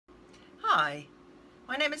Hi,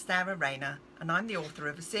 my name is Sarah Rayner and I'm the author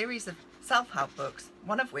of a series of self-help books,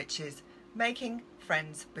 one of which is Making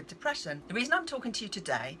Friends with Depression. The reason I'm talking to you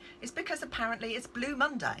today is because apparently it's Blue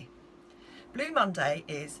Monday. Blue Monday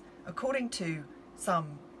is, according to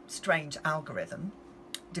some strange algorithm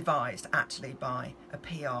devised actually by a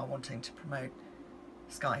PR wanting to promote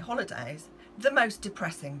Sky Holidays, the most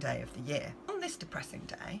depressing day of the year. On this depressing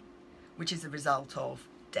day, which is a result of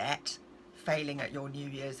debt, failing at your New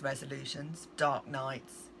Year's resolutions, dark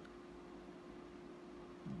nights,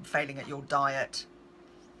 failing at your diet,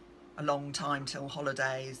 a long time till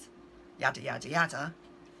holidays, yada yada yada,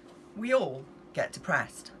 we all get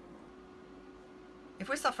depressed. If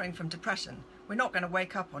we're suffering from depression, we're not going to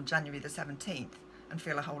wake up on January the 17th and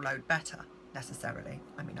feel a whole load better, necessarily.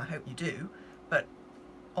 I mean, I hope you do, but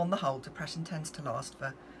on the whole, depression tends to last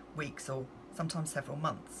for weeks or sometimes several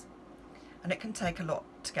months, and it can take a lot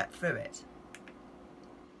to get through it.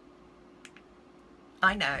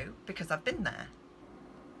 I know because I've been there.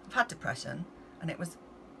 I've had depression and it was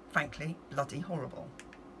frankly bloody horrible.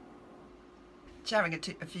 Sharing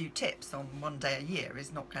a few tips on one day a year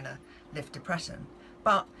is not going to lift depression,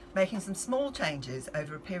 but making some small changes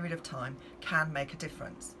over a period of time can make a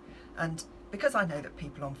difference. And because I know that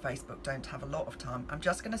people on Facebook don't have a lot of time, I'm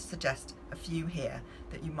just going to suggest a few here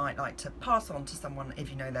that you might like to pass on to someone if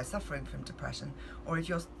you know they're suffering from depression, or if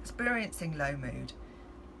you're experiencing low mood,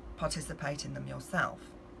 participate in them yourself.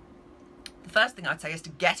 The first thing I'd say is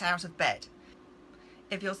to get out of bed.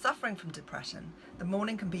 If you're suffering from depression, the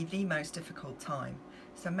morning can be the most difficult time,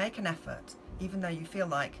 so make an effort, even though you feel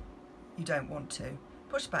like you don't want to.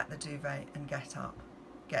 Push back the duvet and get up,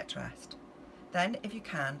 get dressed. Then, if you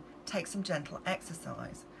can, take some gentle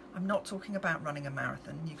exercise. I'm not talking about running a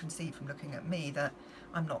marathon. You can see from looking at me that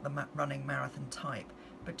I'm not the running marathon type,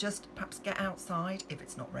 but just perhaps get outside if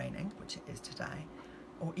it's not raining, which it is today,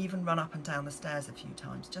 or even run up and down the stairs a few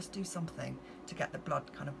times. Just do something to get the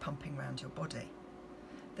blood kind of pumping around your body.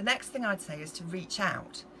 The next thing I'd say is to reach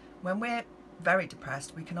out. When we're very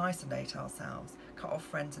depressed, we can isolate ourselves, cut off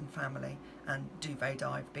friends and family, and duvet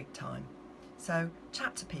dive big time. So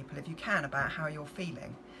chat to people if you can about how you're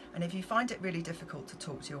feeling. And if you find it really difficult to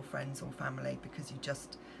talk to your friends or family because you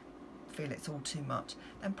just feel it's all too much,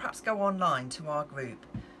 then perhaps go online to our group.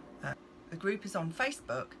 The group is on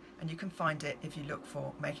Facebook, and you can find it if you look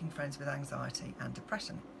for Making Friends with Anxiety and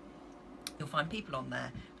Depression. You'll find people on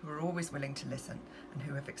there who are always willing to listen and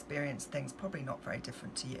who have experienced things probably not very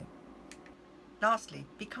different to you. Lastly,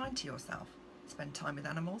 be kind to yourself. Spend time with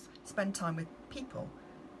animals, spend time with people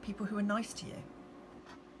who are nice to you.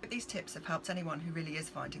 These tips have helped anyone who really is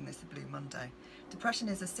finding this a Blue Monday. Depression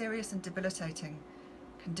is a serious and debilitating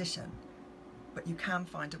condition, but you can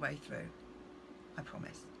find a way through. I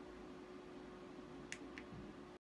promise.